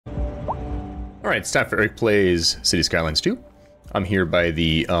Alright, it's time for Eric Plays City Skylines 2. I'm here by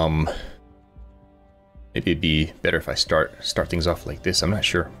the, maybe it'd be better if I start things off like this, I'm not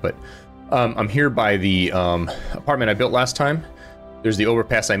sure, but, I'm here by the, apartment I built last time. There's the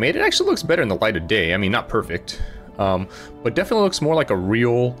overpass I made. It actually looks better in the light of day. I mean, not perfect, but definitely looks more like a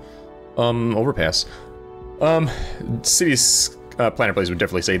real, overpass. City's, Planner Plays would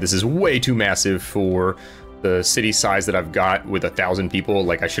definitely say this is way too massive for the city size that I've got with 1,000 people.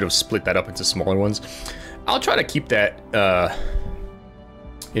 Like, I should have split that up into smaller ones. I'll try to keep that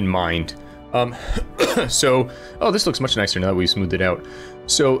in mind. So, oh, this looks much nicer now that we smoothed it out.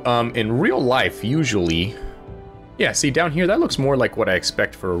 So, in real life, usually, yeah, see down here, that looks more like what I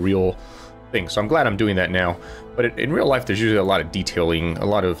expect for a real thing. So I'm glad I'm doing that now. But in real life, there's usually a lot of detailing, a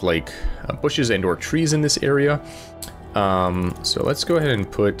lot of like bushes and or trees in this area. So let's go ahead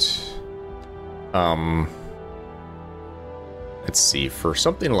and put, let's see, for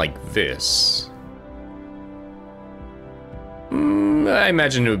something like this, I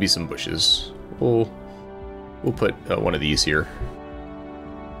imagine it would be some bushes. We'll put one of these here.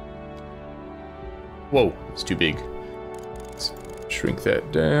 Whoa, it's too big. Let's shrink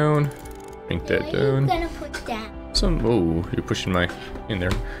that down. Shrink that down. What are you gonna put down? Some. Oh, you're pushing my in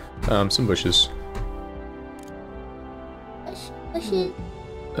there. Some bushes. Bushes.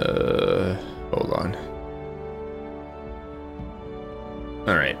 Hold on.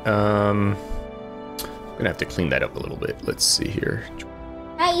 All right. I'm gonna have to clean that up a little bit. Let's see here.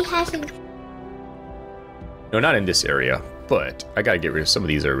 It hasn't. No, not in this area, but I gotta get rid of some of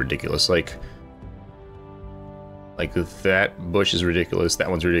these. Are ridiculous. Like that bush is ridiculous. That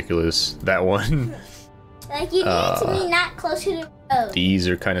one's ridiculous. That one. Like, you need to be not close to the road. These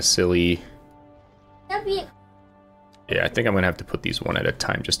are kind of silly. That'd be. Yeah, I think I'm gonna have to put these one at a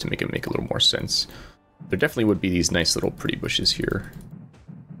time just to make it make a little more sense. There definitely would be these nice little pretty bushes here.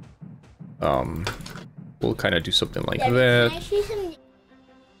 We'll kind of do something like that.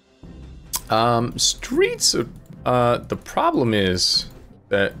 Streets. The problem is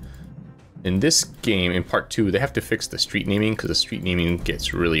that in this game, in part 2, they have to fix the street naming because the street naming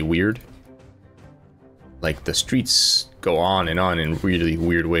gets really weird. Like, the streets go on in really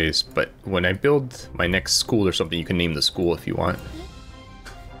weird ways. But when I build my next school or something, you can name the school if you want.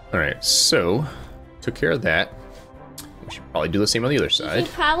 Alright, so, took care of that. We should probably do the same on the other side. You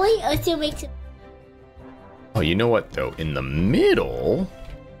should probably also make it. Oh, you know what, though? In the middle...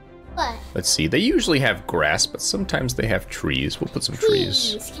 What? Let's see, they usually have grass, but sometimes they have trees. We'll put some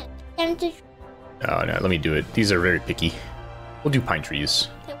trees. Oh, no, let me do it. These are very picky. We'll do pine trees.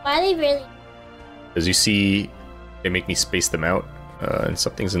 why are they really? As you see, they make me space them out, and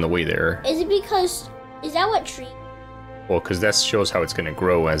something's in the way there. Is it because... Is that what tree? Well, because that shows how it's going to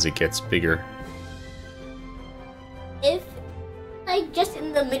grow as it gets bigger. If, like, just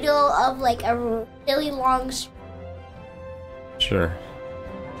in the middle of, like, a really long... Sure.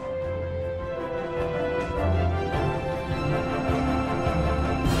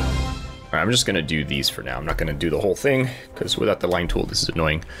 Alright, I'm just going to do these for now. I'm not going to do the whole thing, because without the line tool, this is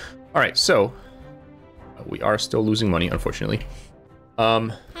annoying. Alright, so... we are still losing money, unfortunately. How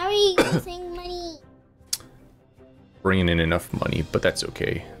are you losing money? Bringing in enough money, but that's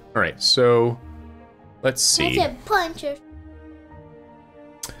okay. Alright, so... let's see. That's a punch or...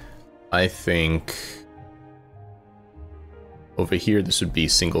 I think... over here, this would be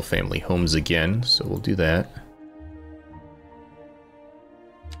single-family homes again, so we'll do that.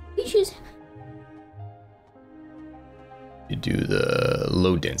 You choose... You do the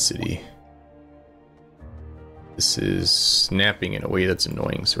low density. This is snapping in a way that's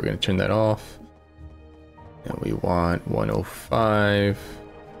annoying, so we're going to turn that off. And we want 105.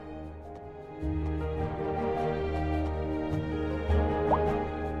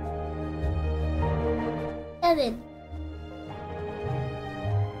 Seven.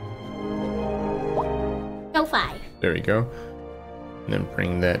 No, 5. There we go. And then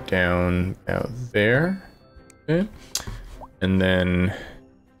bring that down out there. Okay. And then...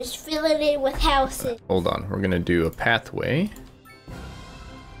 just fill it in with houses. hold on, we're gonna do a pathway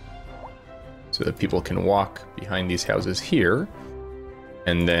so that people can walk behind these houses here,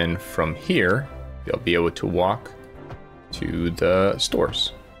 and then from here they'll be able to walk to the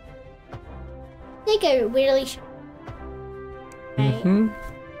stores. I think I really should. Right.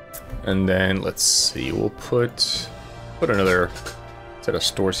 And then let's see, we'll put another set of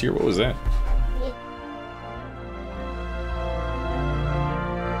stores here. What was that?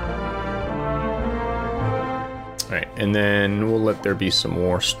 Alright, and then we'll let there be some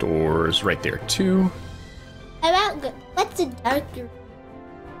more stores right there too. How about what's the darker?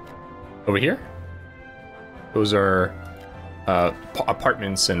 Over here? Those are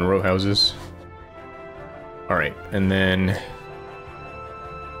apartments and row houses. All right, and then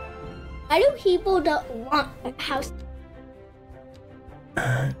Why do people don't want a house?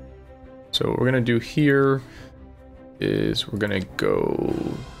 so what we're gonna do here is we're gonna go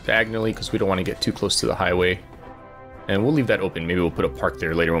diagonally because we don't want to get too close to the highway, and we'll leave that open. Maybe we'll put a park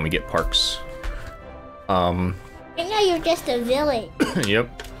there later when we get parks. Right now you're just a village.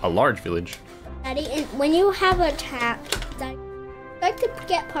 Yep, a large village. Daddy, and when you have a tab, like to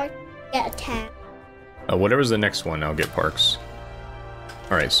get park, get a tab. Whatever's the next one, I'll get parks.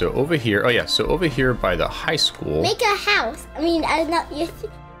 All right, so over here, oh yeah, so over here by the high school. Make a house. I mean,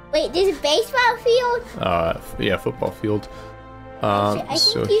 wait, there's a baseball field? Yeah, football field. I think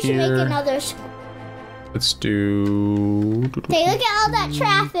so you should here, make another school. let's do... Hey, look at all that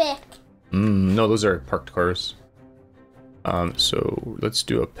traffic. No, those are parked cars. So let's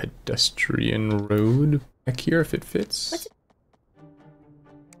do a pedestrian road back here if it fits.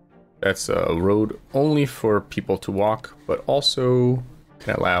 That's a road only for people to walk, but also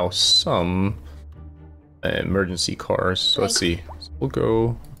can allow some emergency cars. So let's see. So we'll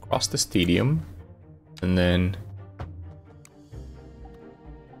go across the stadium, and then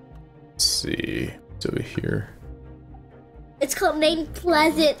let's see. It's over here. It's called Main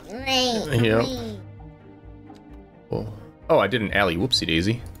Pleasant Lane. Yep. Oh, I did an alley. Whoopsie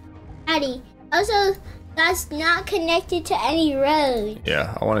daisy. Daddy, also, that's not connected to any road.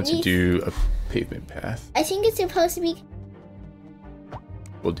 Yeah, I wanted to do a pavement path. I think it's supposed to be...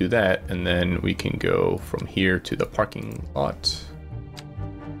 We'll do that, and then we can go from here to the parking lot.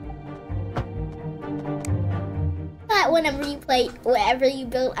 But whenever you play, whatever you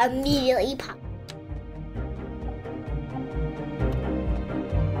build immediately pop.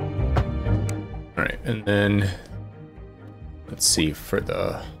 All right, and then let's see for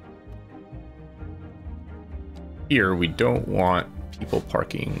the here we don't want people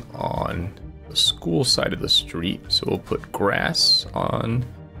parking on the school side of the street, so we'll put grass on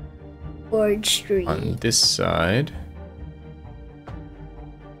Ward Street. on this side.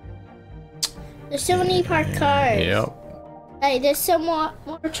 There's so many parked cars. Yep. Hey, there's some more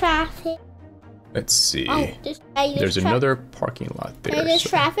traffic. Let's see. Oh, there's another parking lot there. There's so-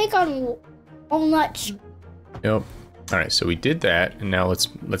 traffic on much. Yep. All right, so we did that, and now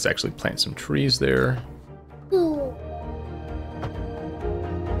let's actually plant some trees there. Ooh.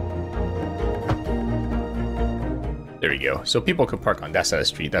 There we go. So people can park on that side of the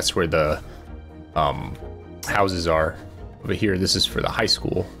street. That's where the houses are. Over here, this is for the high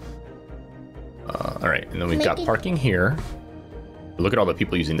school. All right, and then we've got parking here. Look at all the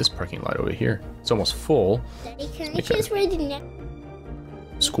people using this parking lot over here. It's almost full. Daddy, can I choose where the next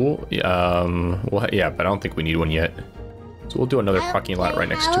School? Yeah, well, yeah, but I don't think we need one yet. So we'll do another parking lot right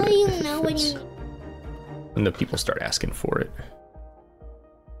next to it. How do you if it know when fits. you... When the people start asking for it.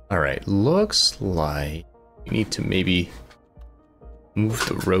 All right, looks like we need to maybe move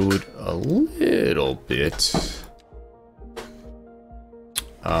the road a little bit.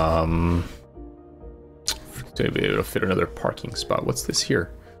 To be able to fit another parking spot. What's this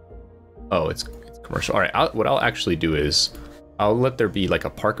here? Oh, it's commercial. All right, what I'll actually do is I'll let there be like a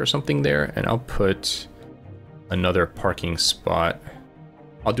park or something there, and I'll put another parking spot.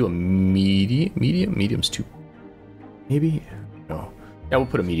 I'll do a medium's too, maybe? No. Yeah, we'll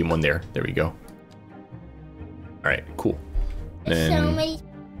put a medium one there. There we go. All right, cool. There's Then, so many...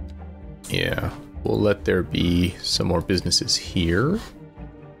 yeah, we'll let there be some more businesses here.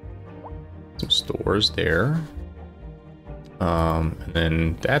 Some stores there. And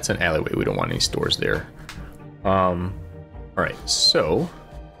then that's an alleyway. We don't want any stores there. All right, so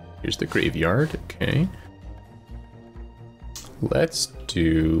here's the graveyard. Okay. Let's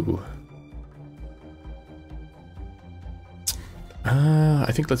do...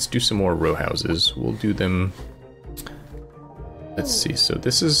 I think let's do some more row houses. We'll do them... Let's see. So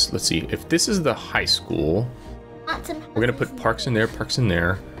this is... Let's see. If this is the high school, we're going to put parks in there, parks in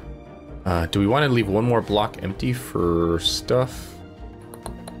there. Do we want to leave one more block empty for stuff?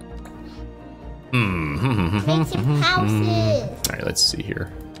 Make some houses. All right, let's see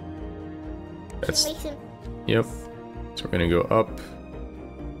here. That's... Make some... Yep. So we're gonna go up.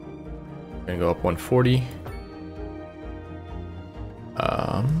 We're gonna go up 140.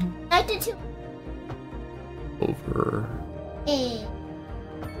 I did too. Over. Hey.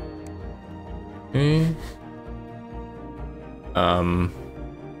 Okay.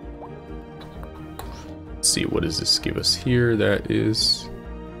 Let's see, what does this give us here? That is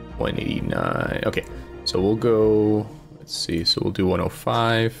 189. Okay, so we'll go. Let's see. So we'll do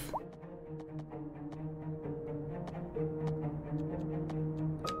 105.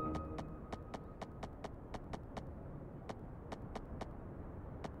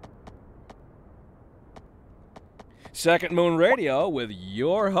 Second Moon Radio with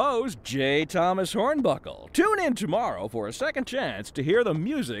your host, J. Thomas Hornbuckle. Tune in tomorrow for a second chance to hear the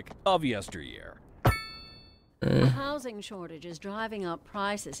music of yesteryear. A housing shortage is driving up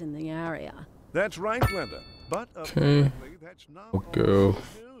prices in the area. That's right, Glenda. But apparently that's not we'll go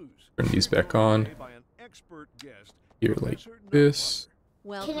turn these back on. Here like this.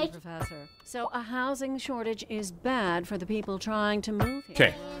 Welcome, Professor. So a housing shortage is bad for the people trying to move here.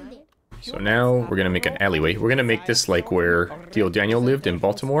 Okay. So now we're gonna make an alleyway. We're gonna make this like where Theo Daniel lived in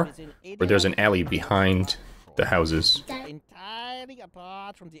Baltimore, where there's an alley behind the houses.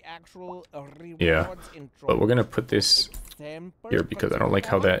 Yeah, but we're gonna put this here because I don't like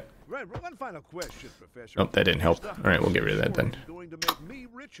how that... Nope, that didn't help. Alright, we'll get rid of that then.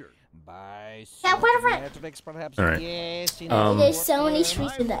 Alright. There's so many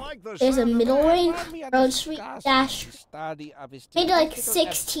streets in that. There's a middle lane, road street, dash, maybe like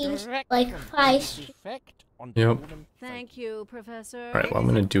 16, like 5 streets. Yep. Thank you, Professor. Alright, what I'm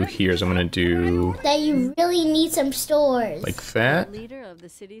gonna do here is I'm gonna do... That you really need some stores. like that,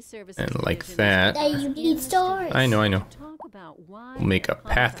 and like that. That you need stores. I know. We'll make a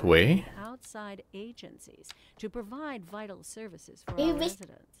pathway. Outside agencies to provide vital services for our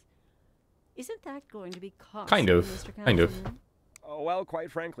residents. Isn't that going to be costly, Kind of. Oh, well,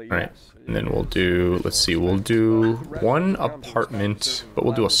 quite frankly, Alright, yes. and then we'll do, let's see, we'll do one apartment, but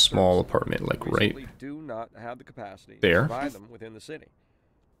we'll do a small apartment, like right do not have the capacity there. to provide them within the city.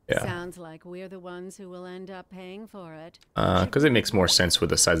 Yeah, Sounds like we're the ones who will end up paying for it. because it makes more sense with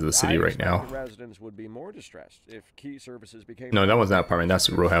the size of the city right now. Residents would be more distressed if key services became... No, that one's not apartment, that's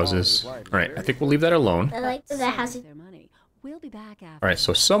row houses. Alright, I think we'll leave that alone. I like the house. Their money. We'll be back after. Alright,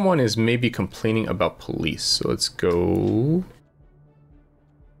 so someone is maybe complaining about police, so let's go...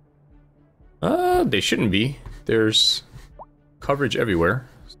 they shouldn't be. There's coverage everywhere,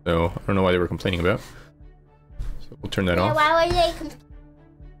 so I don't know why they were complaining about. So we'll turn that off. Why were they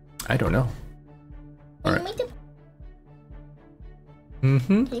I don't know. Alright.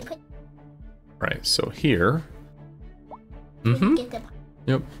 Alright, so here.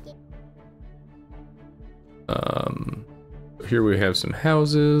 Yep. Here we have some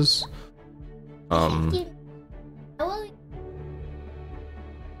houses.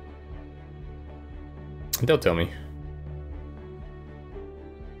 They'll tell me.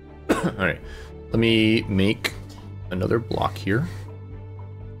 Alright, let me make another block here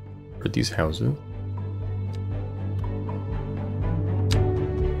for these houses.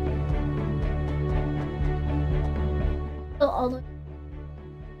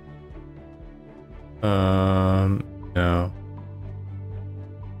 No.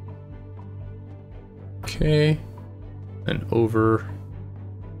 Okay, and over.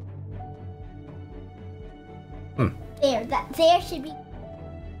 There should be.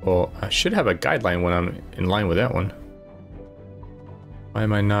 Well, I should have a guideline when I'm in line with that one. Why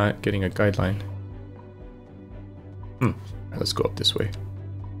am I not getting a guideline? Right, let's go up this way.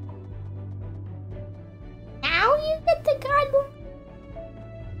 Now you get the guideline.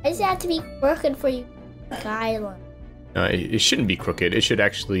 Why does it have to be working for you? Guideline. No, it shouldn't be crooked. It should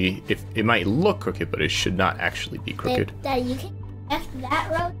actually, if it might look crooked, but it should not actually be crooked. That you can connect that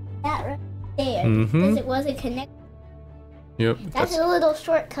road there because it wasn't connected. Yep. That's a little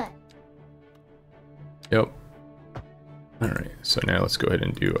shortcut. Yep. Alright, so now let's go ahead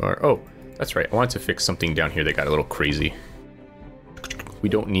and do our... Oh, that's right. I wanted to fix something down here that got a little crazy. We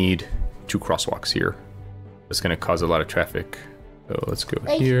don't need 2 crosswalks here. That's going to cause a lot of traffic. So let's go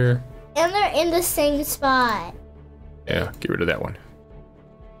here. And they're in the same spot. Yeah, get rid of that one.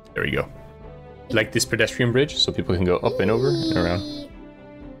 There we go. Like this pedestrian bridge, so people can go up and over and around.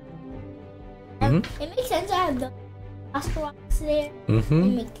 It makes sense to have the crosswalks there.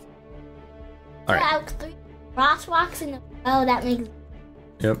 Alright. 3 crosswalks in the... Oh, that makes...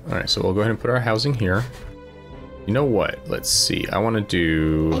 Yep, alright, so we'll go ahead and put our housing here. You know what? Let's see. I want to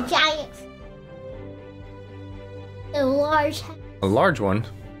do... A giant... A large... A large one?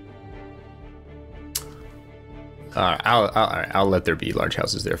 I'll let there be large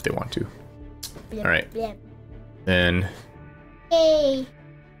houses there if they want to. Alright. Then... Hey.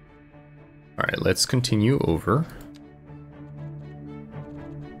 Alright, let's continue over.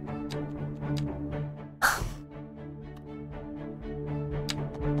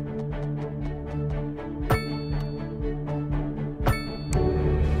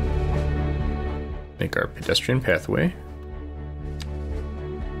 Make our pedestrian pathway.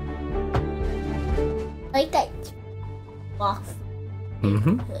 I like that. Walk.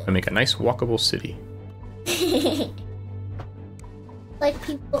 And make a nice walkable city. Like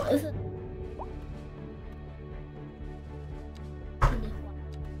people.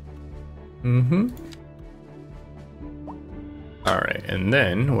 Alright, and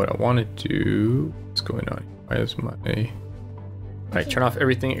then what I want to do... What's going on? Why is my... Alright, turn off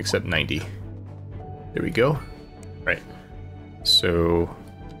everything except 90. There we go. Right. So...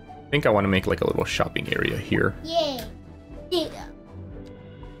 I think I want to make like a little shopping area here. Yeah.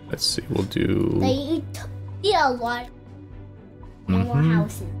 Let's see, we'll do... Like, you need a lot more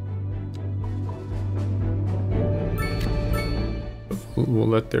houses. We'll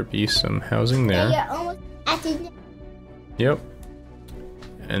let there be some housing there. And you're almost at the... Yep.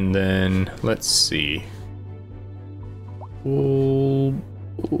 And then, let's see. We'll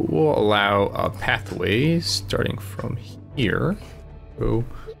allow pathways starting from here. Go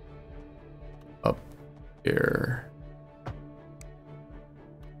up there.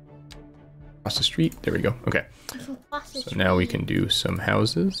 Across the street. There we go. Okay. So now we can do some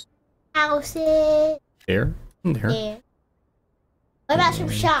houses. Houses. There. And there. There. What about some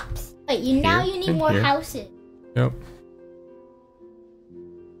shops? Wait, now you need more houses. Yep.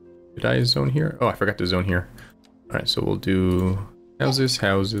 Did I zone here? Oh, I forgot to zone here. Alright, so we'll do houses,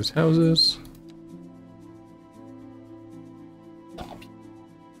 houses, houses.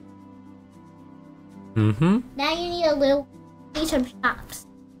 Mm-hmm. Now you need some shops.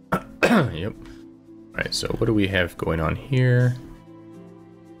 Yep. Alright, so what do we have going on here?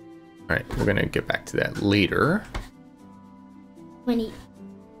 Alright, we're gonna get back to that later. I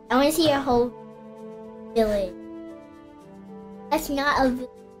want to see your whole village. That's not a village.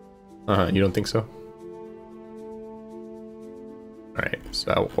 You don't think so? Alright,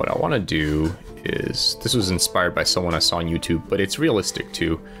 so what I want to do is... This was inspired by someone I saw on YouTube, but it's realistic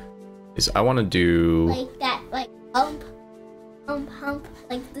too. Is I want to do... Like that, like hump,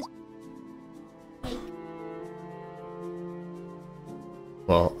 like this. Like...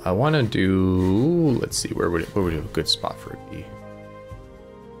 Well, I want to do... Let's see, where would a good spot for it be?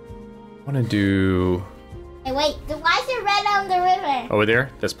 I want to do... Hey, wait, why is it red on the river? Over there?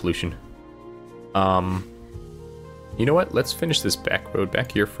 That's pollution. You know what? Let's finish this back road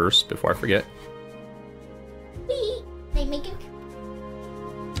back here first before I forget. They make it...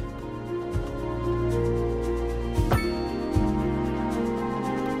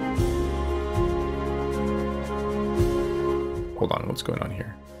 Hold on, what's going on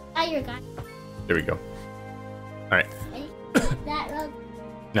here? Oh, you're gone. There we go. Alright. That road.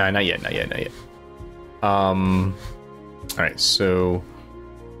 Nah, not yet. Alright, so...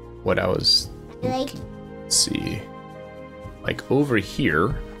 What I was... Like... Let's see... Like, over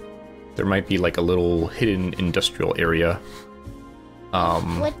here... There might be, like, a little hidden industrial area.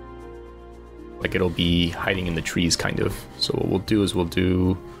 What? Like, it'll be hiding in the trees, kind of. So what we'll do is we'll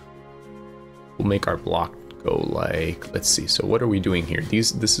make our block go like... Let's see, so what are we doing here?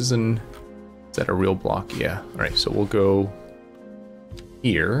 This is an... Is that a real block? Yeah. Alright, so we'll go...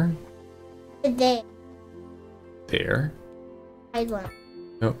 Here. There. There. I want.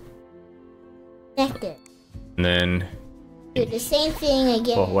 Nope. Connected. And then... Do the same thing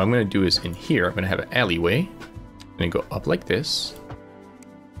again. Well, what I'm going to do is in here, I'm going to have an alleyway. I'm going to go up like this.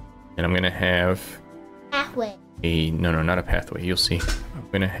 And I'm going to have... Pathway. No, not a pathway. You'll see. I'm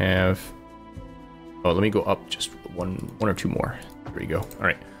going to have... Oh, let me go up just one or two more. There we go. All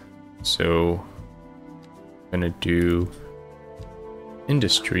right. So... I'm going to do...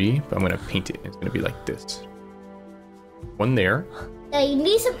 Industry, but I'm going to paint it. It's going to be like this. One there. So you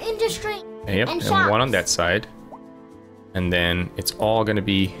need some industry Yep, and and one on that side. And then it's all going to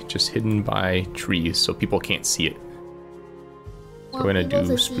be just hidden by trees, so people can't see it. So we're going to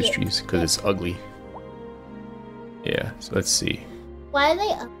do spruce trees, because it's ugly. Yeah, so let's see. Why are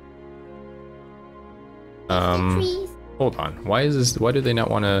they up? Trees? Hold on. Why do they not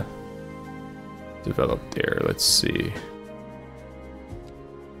want to develop there? Let's see.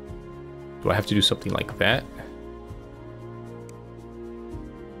 Do I have to do something like that?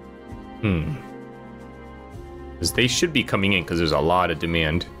 Because they should be coming in because there's a lot of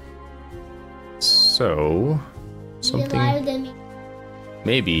demand. So, something...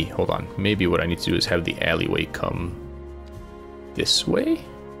 Maybe, hold on. Maybe what I need to do is have the alleyway come this way?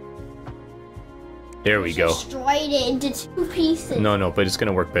 There we go. Destroyed it into 2 pieces. No, but it's going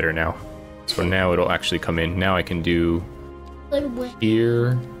to work better now. So now it'll actually come in. Now I can do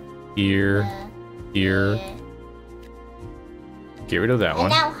here, here, here. Get rid of that one.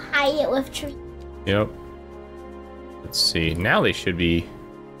 And now hide it with trees. Yep. Let's see. Now they should be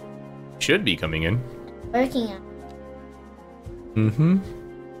coming in. Working on.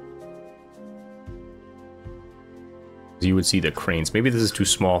 You would see the cranes. Maybe this is too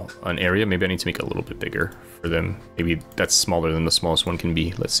small an area. Maybe I need to make it a little bit bigger for them. Maybe that's smaller than the smallest one can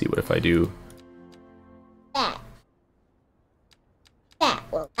be. Let's see. What if I do that?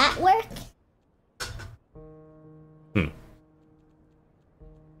 Will that work?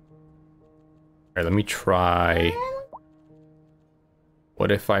 Alright, let me try.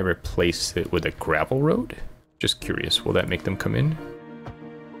 What if I replace it with a gravel road? Just curious, will that make them come in?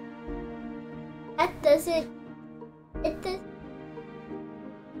 That doesn't. It does.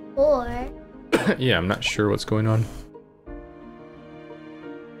 Or. Yeah, I'm not sure what's going on.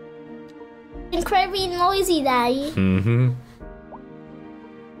 Incredibly noisy, Daddy. Mm-hmm.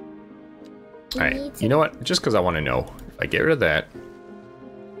 Alright, you know what? Just because I want to know, if I get rid of that,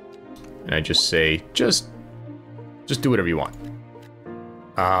 and I just say, just do whatever you want.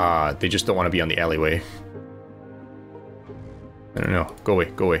 Ah, they just don't want to be on the alleyway. I don't know. Go away,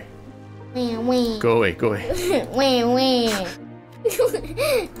 go away. Wah, wah. Go away, go away. Wah, wah.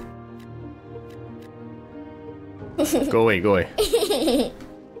 Go away, go away.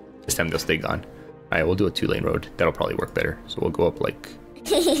 This time they'll stay gone. Alright, we'll do a 2-lane road. That'll probably work better. So we'll go up like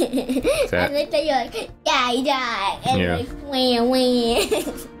that. And then you're like, die. And Yeah. like, wah,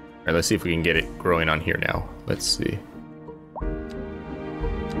 wah. Alright, let's see if we can get it growing on here now. Let's see.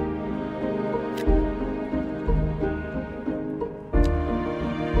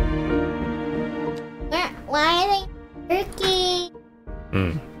 Why are they working?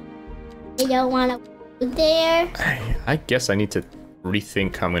 Hmm. They don't want to go there. I guess I need to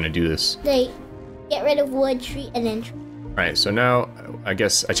rethink how I'm going to do this. They get rid of wood, tree, and then tree. Alright, so now I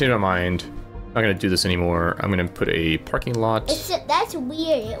guess I changed my mind. I'm not going to do this anymore. I'm going to put a parking lot That's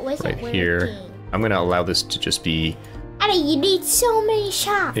weird. It wasn't right working. here. I'm going to allow this to just be... Addy, you need so many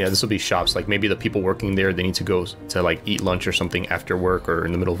shops. Yeah, this will be shops. Like maybe the people working there, they need to go to like eat lunch or something after work or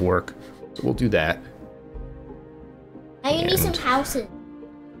in the middle of work. So we'll do that. Now you need some And- houses.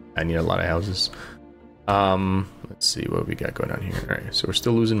 I need a lot of houses. Let's see what we got going on here. Alright, so we're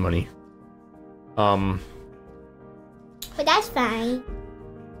still losing money. But that's fine.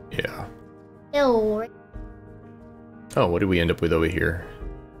 Yeah. No. Oh, what did we end up with over here?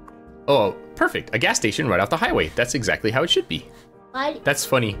 Oh, perfect. A gas station right off the highway. That's exactly how it should be. What? That's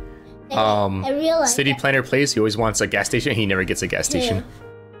funny. I realized City that. Planner Plays, he always wants a gas station. He never gets a gas station. Yeah.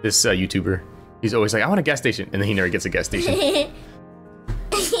 This YouTuber. He's always like, I want a gas station. And then he never gets a gas station.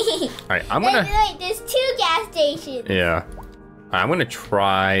 Alright, I'm gonna... Wait, there's 2 gas stations. Yeah. I'm gonna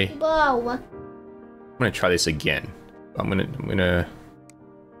try... Whoa. I'm gonna try this again. I'm gonna...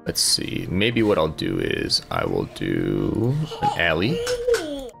 Let's see. Maybe what I'll do is I will do an alley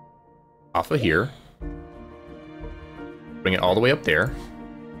off of here. Bring it all the way up there.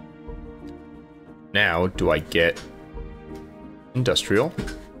 Now, do I get industrial?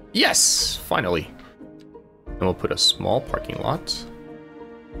 Yes! Finally. And we'll put a small parking lot.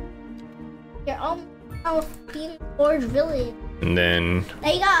 You're almost being Forge Village. And then...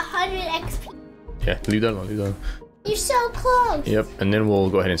 Now you got 100 XP. Yeah, leave that alone, leave that alone. You're so close. Yep, and then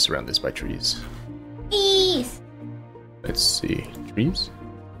we'll go ahead and surround this by trees. Please. Let's see. Trees?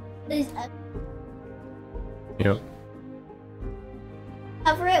 Please Yep.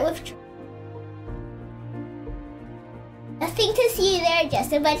 cover it with trees. Nothing to see there,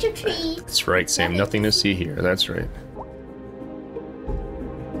 just a bunch of trees. That's right, Sam. Nothing to see here. That's right.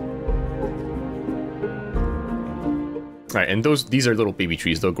 Alright, and these are little baby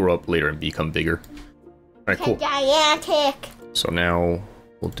trees. They'll grow up later and become bigger. Alright, cool. Gigantic. So now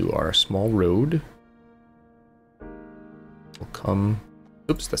we'll do our small road. We'll come...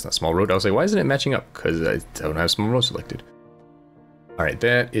 Oops, that's not small road. I was like, why isn't it matching up? Because I don't have small road selected. Alright,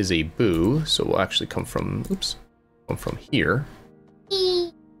 that is a boo. So we'll actually come from... Oops. Come from here.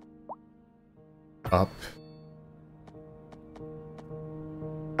 Up.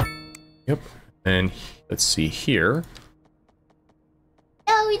 Yep. And let's see here.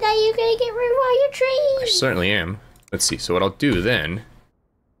 Oh, we thought you were gonna get rid of all your I trees. certainly am. Let's see. So what I'll do then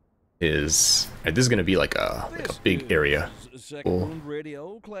is this is gonna be like a big area. We'll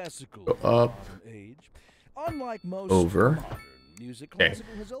go up, over. Okay,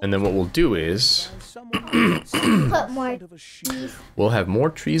 and then what we'll do is Put more trees. we'll have more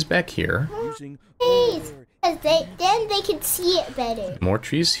trees back here, Trees. Because then they can see it better. more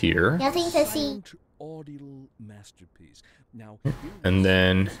trees here, Nothing to see. and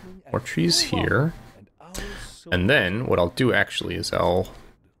then more trees here. And then what I'll do actually is I'll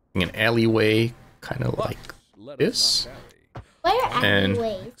bring an alleyway kind of like this. Where are And-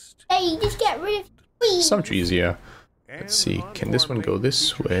 alleyways? Hey, you just get rid of trees. Some trees, yeah. Let's see, can this one go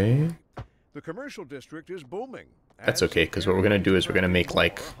this way? The commercial district is booming. That's okay, because what we're going to do is we're going to make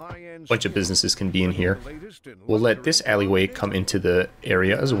like a bunch of businesses can be in here. We'll let this alleyway come into the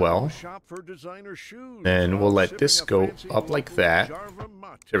area as well. And we'll let this go up like that.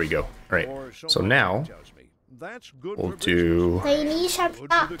 There we go. Alright, so now we'll do... So you need sharp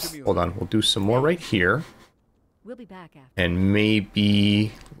shops. Hold on, we'll do some more right here. We'll be back after. And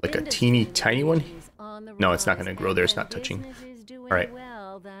maybe like a teeny tiny one. No, it's not going to grow there. It's not touching. All right.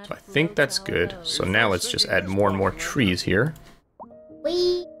 So I think that's good. So now let's just add more and more trees here.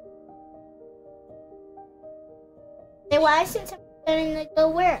 Wait. Then why since I'm going to go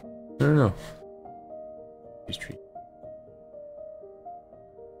where? I don't know. These trees.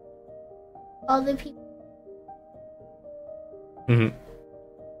 All the people. All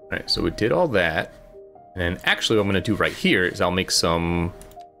right, so we did all that. And actually what I'm going to do right here is I'll make some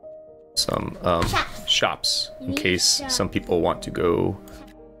shops in case some people want to go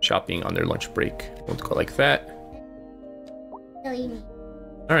shopping on their lunch break. We'll go like that.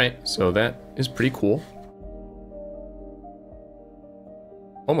 All right, so that is pretty cool.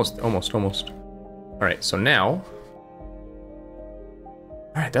 Almost. All right, so now,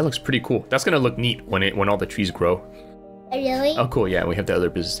 all right, that looks pretty cool. That's gonna look neat when all the trees grow. Really? Oh, cool. Yeah, we have the other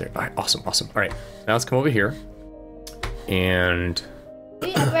business there. All right, awesome. All right, now let's come over here, and Have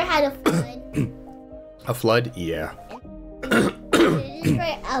you ever had a flood? a flood? Yeah.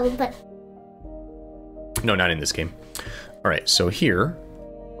 But No, not in this game. All right, so here,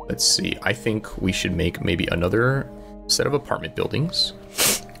 let's see. I think we should make maybe another set of apartment buildings.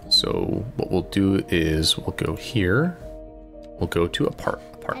 So what we'll do is we'll go here. We'll go to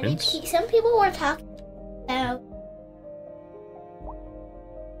apartments. some people were talking about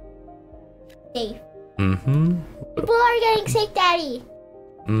safe. People are getting sick, Daddy.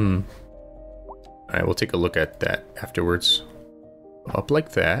 All right, we'll take a look at that afterwards. Up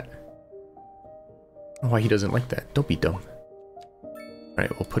like that. Oh, why he doesn't like that? Don't be dumb. All right,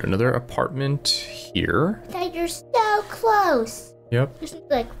 we'll put another apartment here. Dad, you're so close. Yep. There's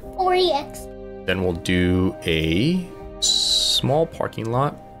like 40x. Then we'll do a small parking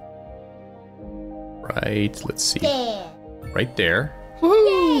lot. Right, let's see. There. Right there.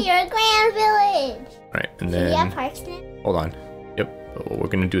 Yay, you're a grand village. All right, and Do you have then parks now? hold on. Yep. But what we're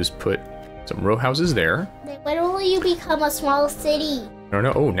gonna do is put some row houses there. Like, when will you become a small city?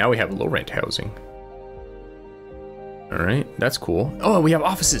 No. Oh, now we have low rent housing. All right, that's cool. Oh, we have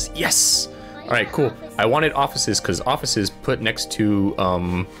offices. Yes. All right, cool. I wanted offices because offices put next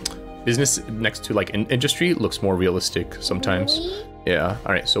to business, next to like industry, looks more realistic sometimes. Really? Yeah.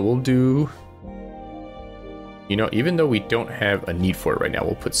 All right, so we'll do. You know, even though we don't have a need for it right now,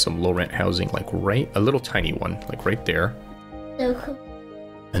 we'll put some low rent housing, like a little tiny one, like right there. So cool.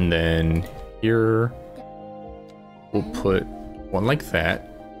 And then here, we'll put one like that.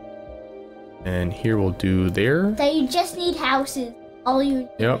 And here we'll do there. So you just need houses. All you need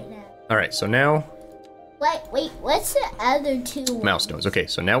Yep. right now. All right, so now Wait, what's the other two ones? milestones. Okay,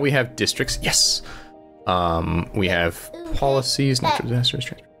 so now we have districts. Yes. We have policies, natural disasters,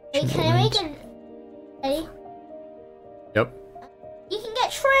 Wait, transportation. can I make buildings. it? Ready? Yep. You can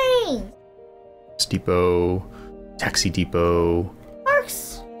get trains. Depot, taxi depot,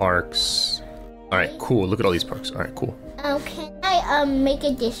 Parks. All right, cool. Look at all these parks. All right, cool. Can I make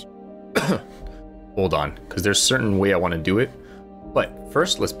a district? Hold on, because there's a certain way I want to do it. But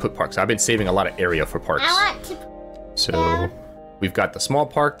first, let's put parks. I've been saving a lot of area for parks. I want to. So we've got the small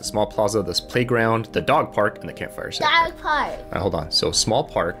park, the small plaza, this playground, the dog park, and the campfire center. Dog park. All right, hold on. So small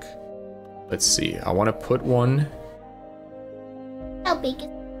park. Let's see. I want to put one. How big is?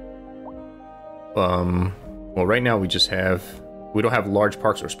 Well, right now we don't have large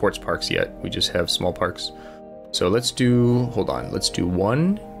parks or sports parks yet. We just have small parks. So let's do. Hold on. Let's do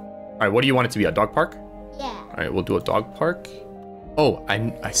one. All right. What do you want it to be? A dog park? Yeah. All right. We'll do a dog park. Oh,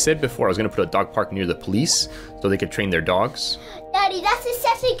 I said before I was gonna put a dog park near the police so they could train their dogs. Daddy, that's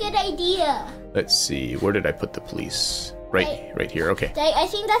such a good idea. Let's see. Where did I put the police? Right here. Okay. Daddy, I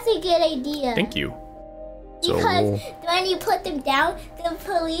think that's a good idea. Thank you. So Because when you put them down, the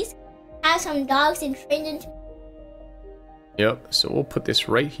police have some dogs and train them to. Yep. So we'll put this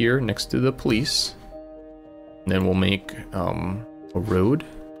right here next to the police. And then we'll make a road.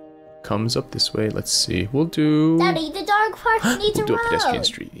 Comes up this way. Let's see. We'll do. Daddy, the dog park needs We'll do a road. a pedestrian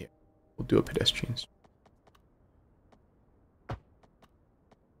street. Yeah. We'll do a pedestrian street.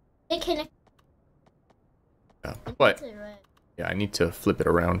 It can. Yeah. But yeah, I need to flip it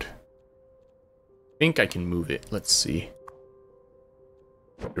around. I think I can move it. Let's see.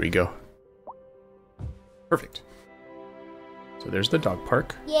 Here we go. Perfect. So there's the dog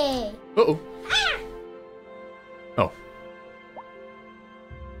park. Yay. Uh-oh. Oh.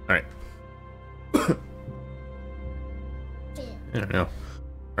 Alright. I don't know.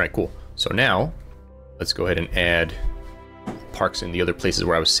 Alright, cool. So now, let's go ahead and add parks in the other places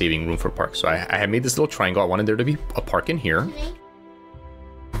where I was saving room for parks. So I have made this little triangle. I wanted there to be a park in here.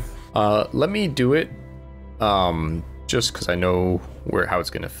 Let me do it just because I know how it's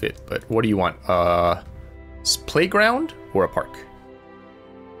going to fit. But what do you want? playground or a park?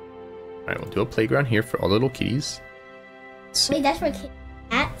 All right, we'll do a playground here for all the little kitties. Wait, that's for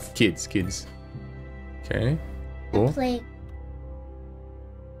cats? Kids. Okay, cool. Play.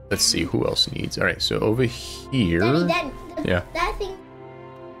 Let's see who else needs. All right, so over here. Daddy, Yeah. That thing.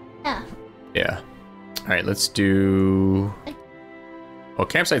 Yeah. Yeah. All right, let's do. Well,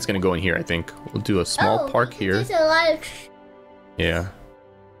 campsite's gonna go in here, I think. We'll do a small park here. There's a lot of. Yeah.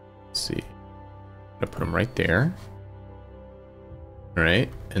 Let's see. I'm gonna put them right there. All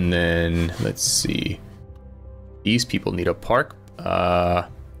right, and then let's see. These people need a park.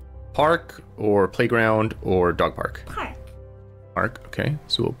 Park or playground or dog park. Park. Okay,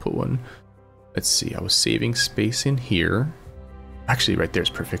 so we'll put one. Let's see. I was saving space in here. Actually, right there is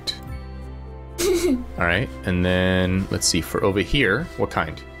perfect. All right, and then let's see for over here. What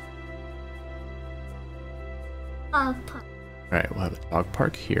kind? Dog park. All right, we'll have a dog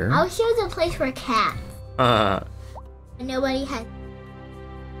park here. I'll choose a place for cats. And nobody has.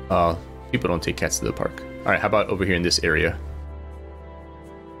 People don't take cats to the park. All right, how about over here in this area?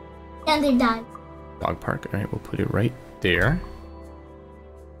 And they're done. Dog park. All right, we'll put it right there.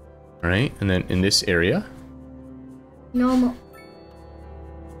 All right, and then in this area. Normal.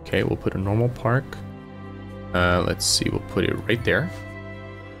 Okay, we'll put a normal park. Let's see, we'll put it right there.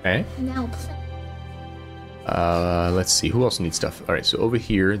 Okay. Now play. Let's see, who else needs stuff? All right, so over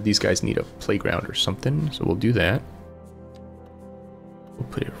here, these guys need a playground or something, so we'll do that. We'll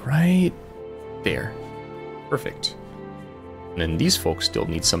put it right there. Perfect. And then these folks still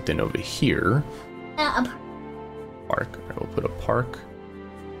need something over here. A Park. All right, we'll put a park.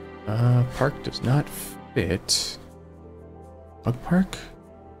 Park does not fit. Dog park?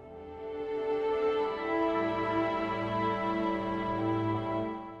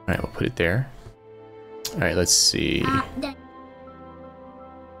 All right, we'll put it there. All right, let's see.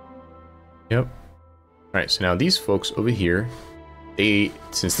 Yep. All right, so now these folks over here,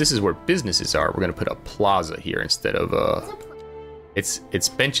 since this is where businesses are, we're gonna put a plaza here instead of it's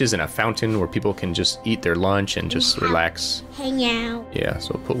benches and a fountain where people can just eat their lunch and just relax. Hang out. Yeah,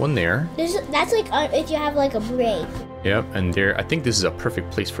 so we'll put one there. That's like if you have like a break. Yep, and there, I think this is a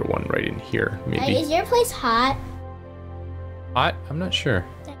perfect place for one right in here, maybe. Is your place hot? Hot? I'm not sure.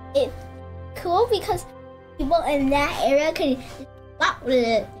 It's cool because people in that area can walk with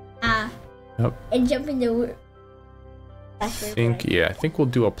it and jump in the roof. I think we'll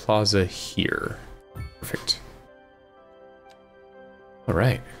do a plaza here. Perfect. All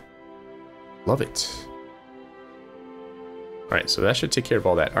right. Love it. All right, so that should take care of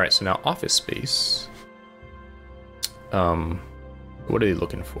all that. All right, so now office space. What are they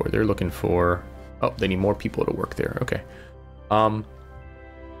looking for? They're looking for, oh, they need more people to work there. Okay.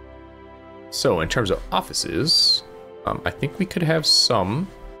 So in terms of offices, I think we could have some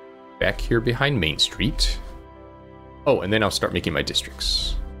back here behind Main Street. Oh, and then I'll start making my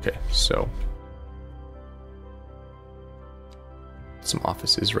districts. Okay, so some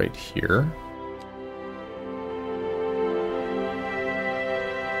offices right here.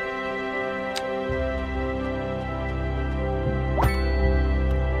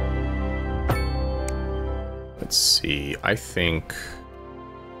 Let's see, I think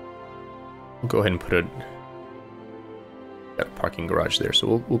we'll go ahead and put got a parking garage there,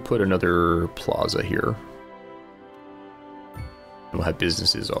 so we'll put another plaza here. And we'll have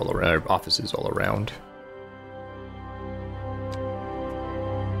businesses all around, offices all around.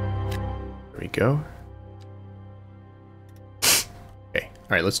 There we go. Okay, all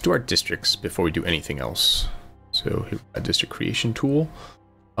right, let's do our districts before we do anything else. So here's a district creation tool.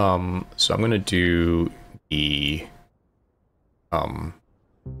 So I'm gonna do the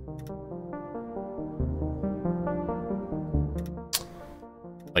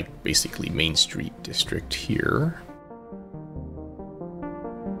like basically Main Street district here.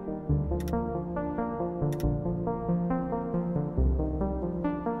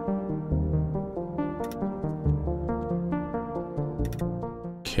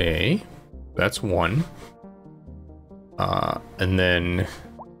 Okay, that's one. And then,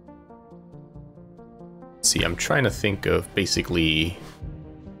 let's see, I'm trying to think of basically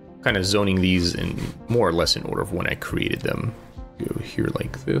kind of zoning these in more or less in order of when I created them. Go here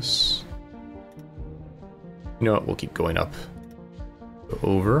like this. You know what, we'll keep going up. Go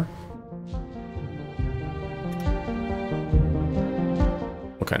over.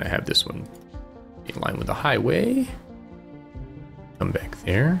 We'll kind of have this one in line with the highway. Come back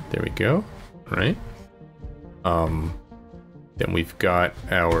there. There we go. All right. Then we've got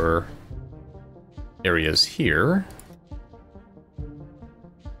our areas here.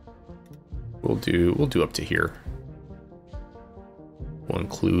 We'll do up to here. We'll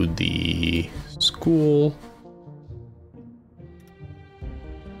include the school.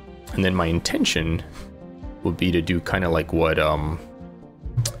 And then my intention would be to do kind of like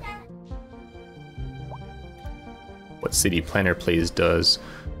what City Planner Plays does,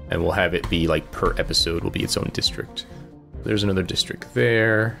 and we'll have it be like per episode will be its own district. There's another district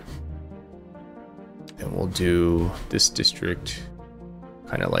there, and we'll do this district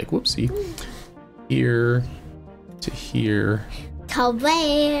kind of like, whoopsie, here to here.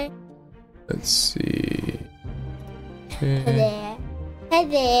 There. Let's see. There.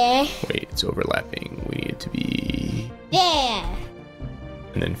 There. Wait, it's overlapping. We need it to be There.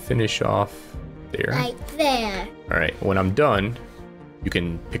 and then finish off there. Like there. All right, when I'm done, you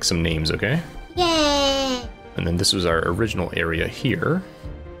can pick some names, okay? Yeah. And then this was our original area here.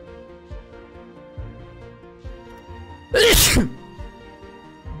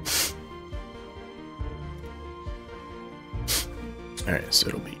 All right, so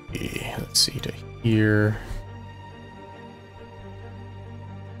it'll be, let's see, to here.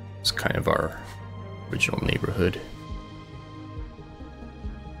 It's kind of our original neighborhood.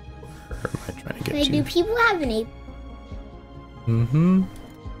 Where am I trying to get Wait, to? do people have a neighborhood? Mm-hmm.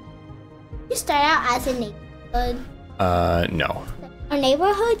 You start out as a neighborhood. No. Are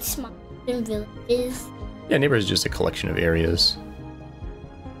neighborhoods smaller than villages? Yeah, neighborhood is just a collection of areas.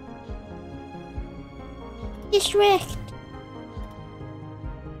 District.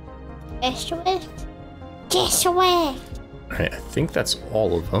 District. District. Alright, I think that's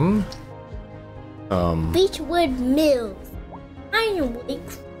all of them. Beechwood Mills. Ironwood.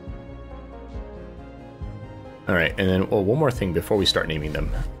 Alright, and then, oh, one more thing before we start naming them.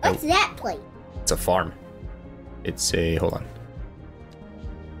 What's that place? It's a farm. It's a, hold on.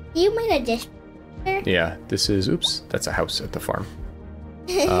 You made a district. Yeah, this is, oops, that's a house at the farm.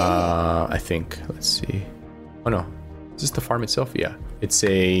 I think, let's see. Oh no, is this the farm itself? Yeah, it's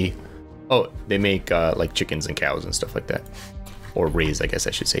a, oh, they make like chickens and cows and stuff like that. Or raise, I guess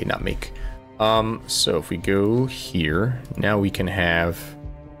I should say, not make. So if we go here, now we can have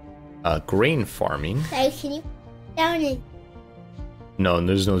grain farming. So can you down it? No,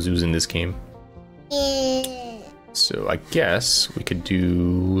 there's no zoos in this game. Yeah. So I guess we could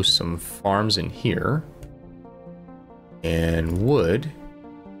do some farms in here. And wood.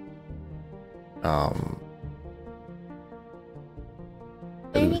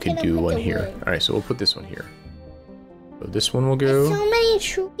 Maybe we could do one here. Alright, so we'll put this one here. So this one will go. There's so many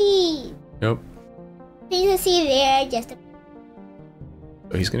trees. Nope. You can see there just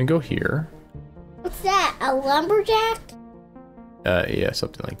So he's gonna go here. what's that? A lumberjack? Yeah,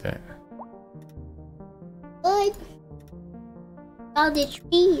 something like that. Good. All the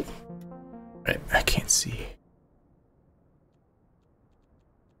trees. Right, I can't see.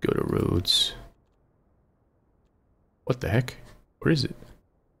 Go to roads. What the heck? Where is it?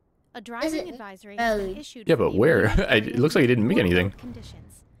 A driving advisory has been issued. Yeah, for but the where? ability It looks like he didn't make to anything. road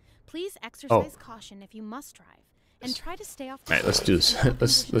conditions. Please exercise caution if you must drive, and try to stay off the Alright, let's do this. roads until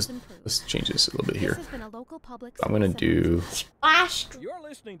let's conditions improve. let's change this a little bit This here. has been a local public I'm gonna service do. Splash. You're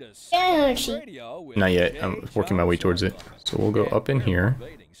listening to Energy. Radio with Not yet. Jay I'm working my way towards it. Thomas. So we'll go up in And we're here,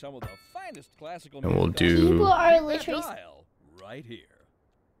 providing some of the finest classical and we'll music do. People are literally. dial right here.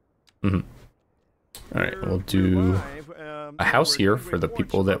 Mhm. Alright, we'll do a house here for the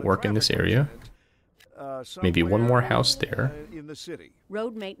people that work in this area. Maybe one more house there. In the city.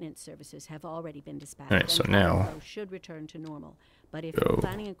 Road maintenance services have already been dispatched. Alright, so and now- traffic flow should return to normal. But if Go you're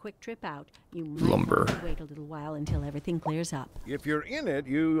planning a quick trip out, you might lumber. want to wait a little while until everything clears up. If you're in it,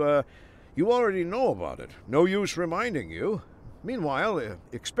 you already know about it. No use reminding you. Meanwhile,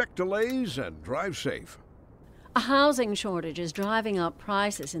 expect delays and drive safe. A housing shortage is driving up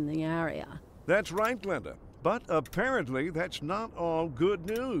prices in the area. That's right, Glenda. But apparently, that's not all good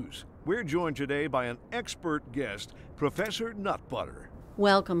news. We're joined today by an expert guest, Professor Nutbutter.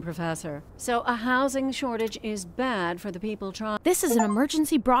 Welcome, Professor. So a housing shortage is bad for the people trying. This is an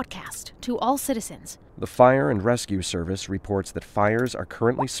emergency broadcast to all citizens. The Fire and Rescue Service reports that fires are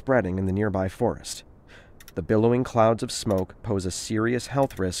currently spreading in the nearby forest. The billowing clouds of smoke pose a serious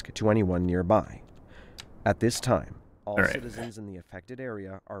health risk to anyone nearby. At this time, all Alright. citizens in the affected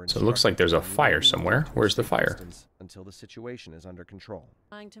area are So it looks like there's a fire somewhere. Where's the fire? Until the situation is under control.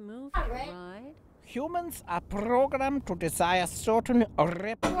 Trying to move, right? Humans are programmed to desire certain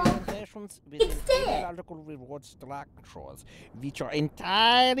representations within It's there. biological reward structures, which are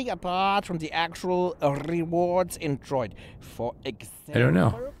entirely apart from the actual rewards enjoyed. For example, I don't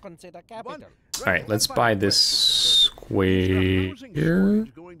know. consider capital. Alright, let's buy this square.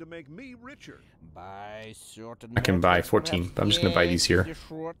 Going to make me richer. By certain I can buy metrics, 14, but I'm just gonna buy these here. in the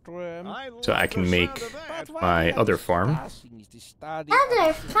short term. So I can make But what my we are other farm. discussing is the study Other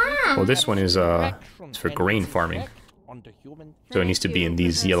of the farm. Well, this one is it's for and grain its farming. effect So it needs to be in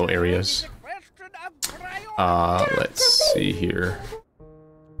these yellow areas. Let's see here.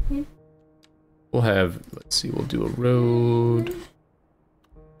 We'll have, let's see, we'll do a road.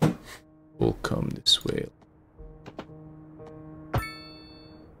 We'll come this way.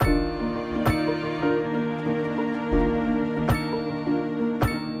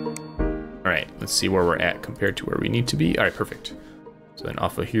 Alright, let's see where we're at compared to where we need to be. Alright, perfect. So then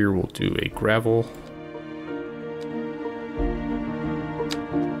off of here, we'll do a gravel.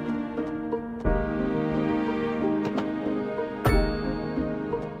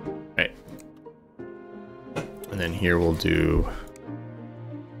 Alright. And then here we'll do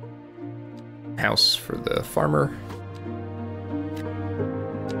house for the farmer.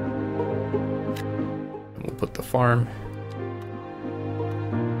 And we'll put the farm.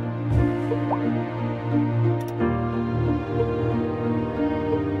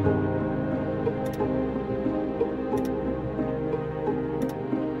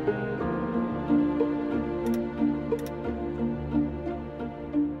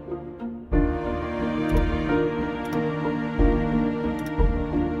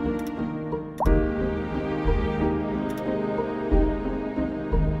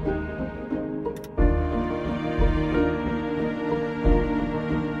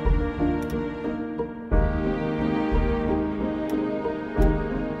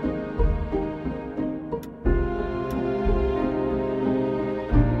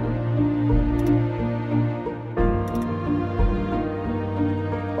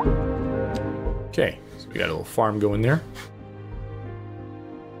 Okay, so we got a little farm going there.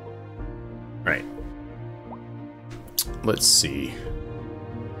 All right. Let's see.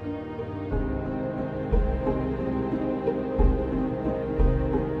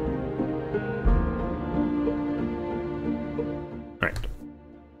 All right.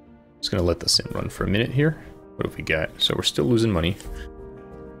 Just gonna let the sim run for a minute here. What have we got? So we're still losing money.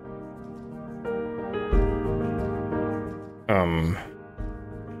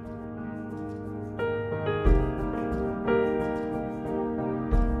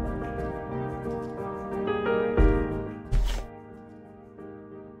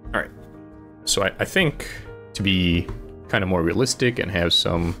 So I think to be kind of more realistic and have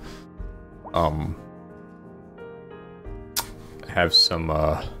some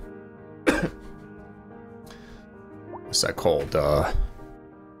what's that called?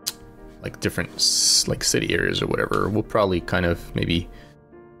 Like different like city areas or whatever. We'll probably kind of maybe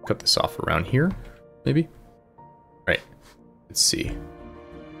cut this off around here, maybe. Right. Let's see.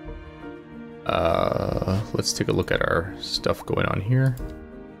 Let's take a look at our stuff going on here.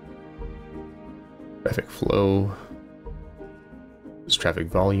 Traffic flow. This traffic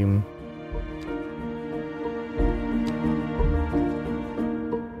volume.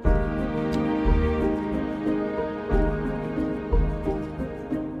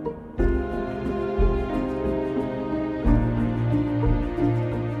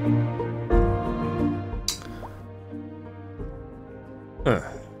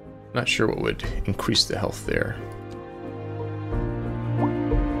 Not sure what would increase the health there.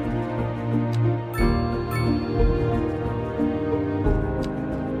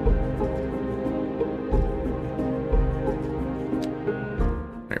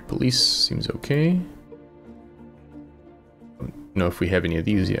 Alright, police seems okay. Don't know if we have any of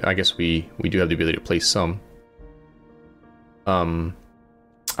these yet. I guess we do have the ability to place some.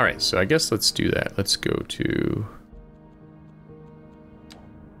 Alright, so I guess let's do that. Let's go to...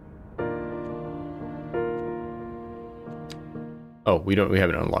 Oh, we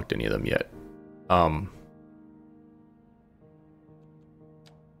haven't unlocked any of them yet. Alright,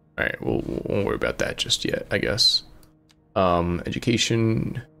 we won't worry about that just yet, I guess.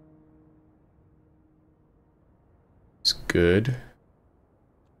 Education is good.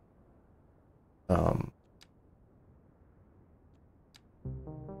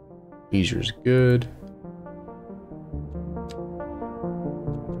 Leisure's good.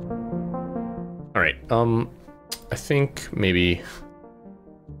 Alright, I think maybe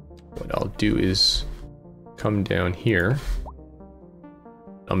what I'll do is come down here.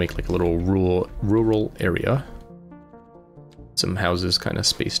 I'll make like a little rural area. Some houses kind of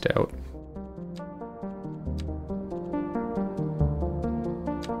spaced out.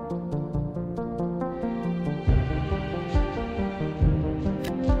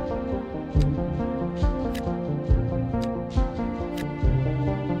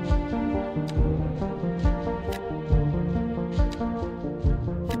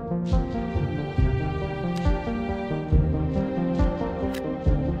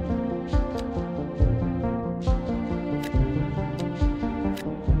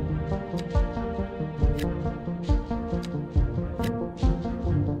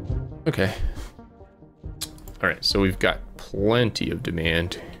 Okay. All right, so we've got plenty of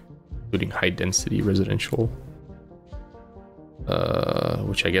demand, including high density residential,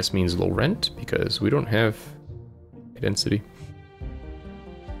 which I guess means low rent because we don't have high density.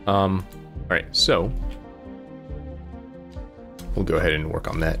 All right, so we'll go ahead and work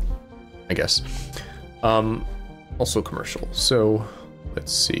on that, I guess. Also commercial. So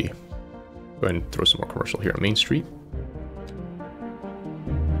let's see. Go ahead and throw some more commercial here on Main Street.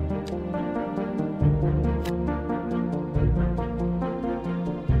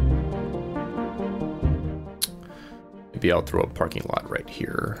 Maybe I'll throw a parking lot right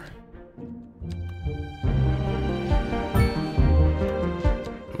here. And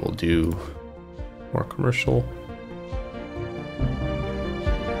we'll do more commercial.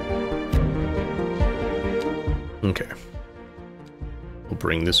 Okay. We'll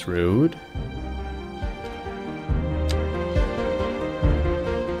bring this road.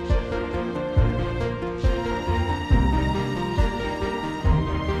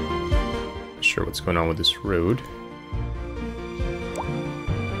 Not sure what's going on with this road.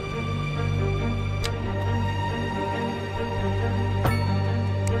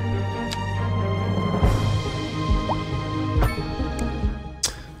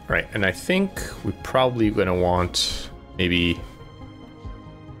 Right, and I think we're probably going to want maybe,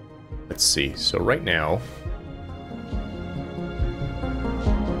 let's see, so right now,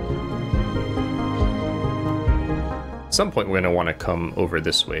 at some point we're going to want to come over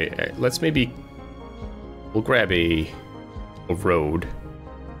this way. Let's maybe, we'll grab a road,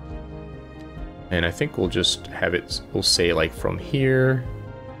 and I think we'll just have it, we'll say like from here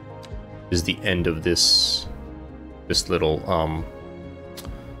is the end of this little,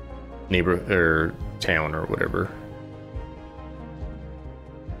 neighborhood or town or whatever.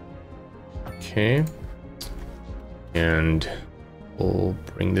 Okay, and we'll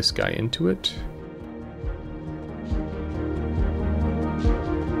bring this guy into it.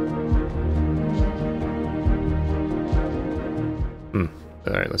 All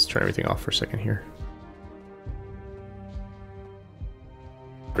right, let's turn everything off for a second here.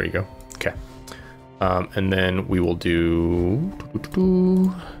 There you go. Okay, and then we will do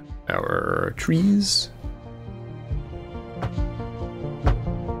our trees.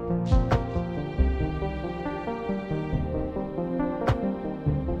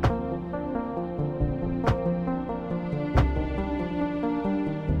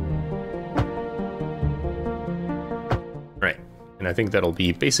 Right, and I think that'll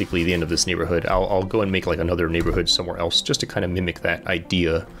be basically the end of this neighborhood. I'll go and make like another neighborhood somewhere else just to kind of mimic that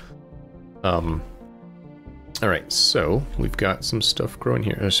idea. All right, so we've got some stuff growing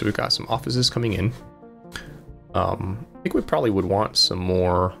here. So we've got some offices coming in. I think we probably would want some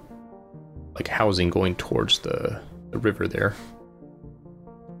more like housing going towards the river there,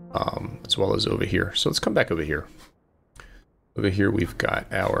 as well as over here. So let's come back over here. Over here we've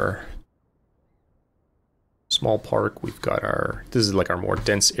got our small park. We've got our, this is like our more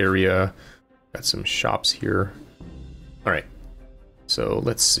dense area. Got some shops here. All right, so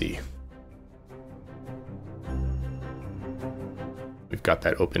let's see. We've got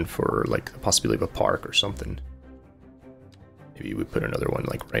that open for like the possibility of a park or something. Maybe we put another one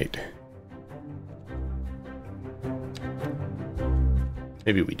like right.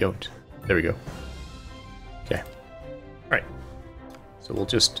 Maybe we don't. There we go. Okay. All right. So we'll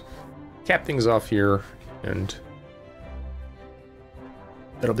just cap things off here, and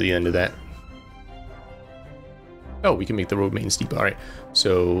that'll be the end of that. Oh, we can make the road maintenance depot. All right.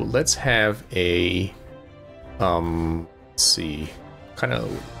 So let's have a, let's see.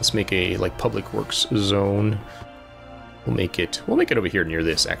 Let's make a like public works zone. We'll make it over here near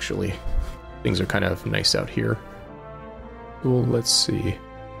this actually. Things are kind of nice out here. Well, let's see.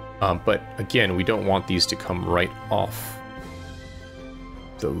 But again, we don't want these to come right off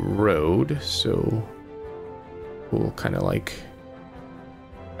the road, so we'll kind of like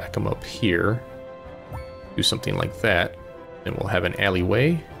back them up here. Do something like that. And we'll have an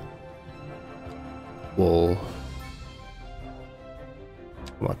alleyway. We'll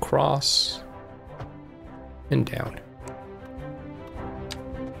come across and down.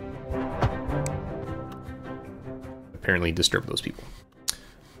 Apparently disturb those people.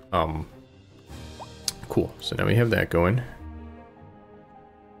 Cool. So now we have that going.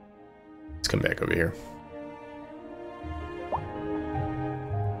 Let's come back over here.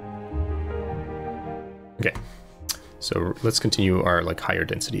 Okay. So let's continue our like higher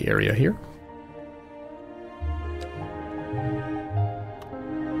density area here.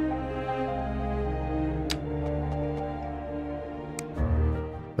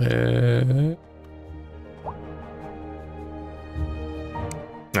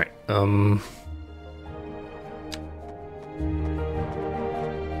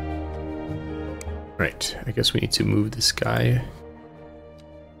 Right, I guess we need to move this guy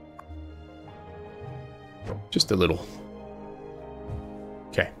just a little.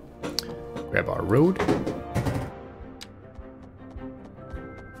 Okay, grab our road.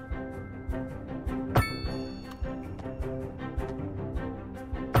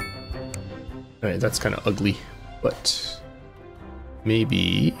 Alright, that's kind of ugly, but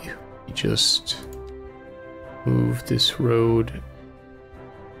maybe we just move this road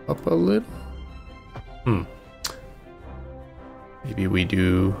up a little. Maybe we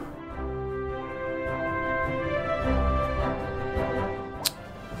do.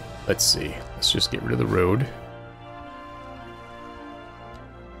 Let's see. Let's just get rid of the road.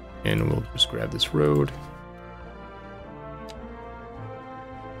 And we'll just grab this road.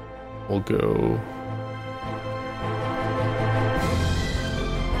 We'll go.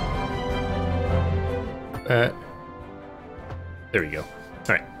 There we go. All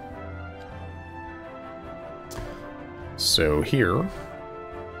right. So here,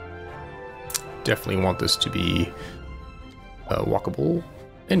 definitely want this to be walkable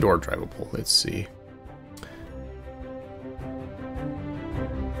and or drivable. Let's see.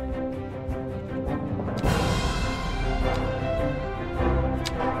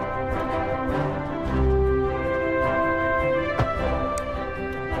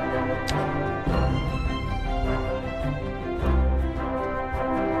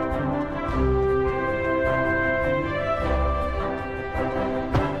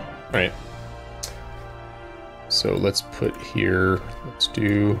 Right. So let's put here, let's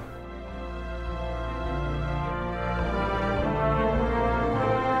do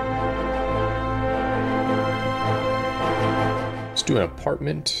an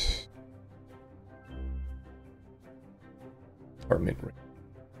apartment. Apartment right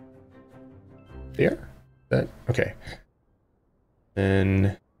there. That okay.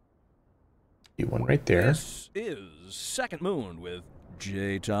 And one right there. This is Second Moon with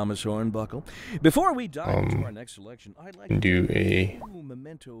J. Thomas Hornbuckle. Before we dive into our next selection, I'd like to do a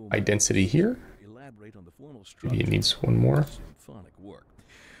high density here. Elaborate on the formal Maybe it needs one more. Symphonic work.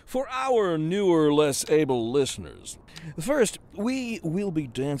 For our newer, less able listeners, first, we will be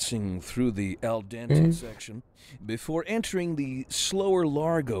dancing through the al dente section before entering the slower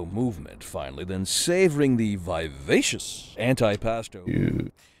largo movement, finally, then savoring the vivacious antipasto.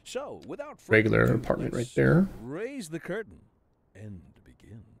 So, without regular apartment right there. Raise the curtain and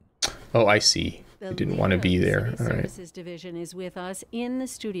begin. Oh, I see. You didn't want to be there. All right. Services Division is with us in the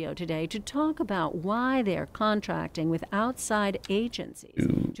studio today to talk about why they're contracting with outside agencies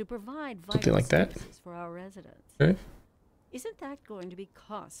to provide something like that for our residents. Okay. Isn't that going to be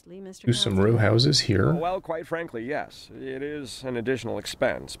costly, Mr. Do some row houses here. Well, quite frankly, yes. It is an additional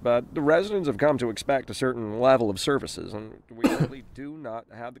expense, but the residents have come to expect a certain level of services, and we simply do not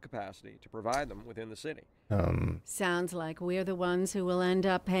have the capacity to provide them within the city. Sounds like we're the ones who will end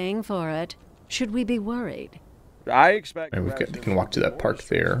up paying for it. Should we be worried? I expect we can walk to that park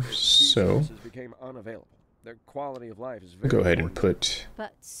there, so became unavailable. Their quality of life is very go ahead and put.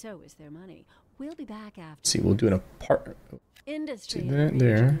 But so is their money. We'll be back after. See, we'll do an apartment. Industry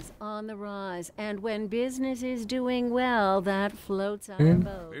there is on the rise, and when business is doing well, that floats our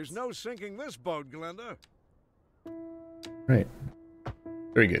boat. There's no sinking this boat, Glenda. Right.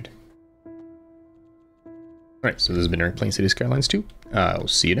 Very good. All right, so this has been Eric playing City Skylines 2. I'll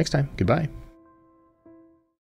see you next time. Goodbye.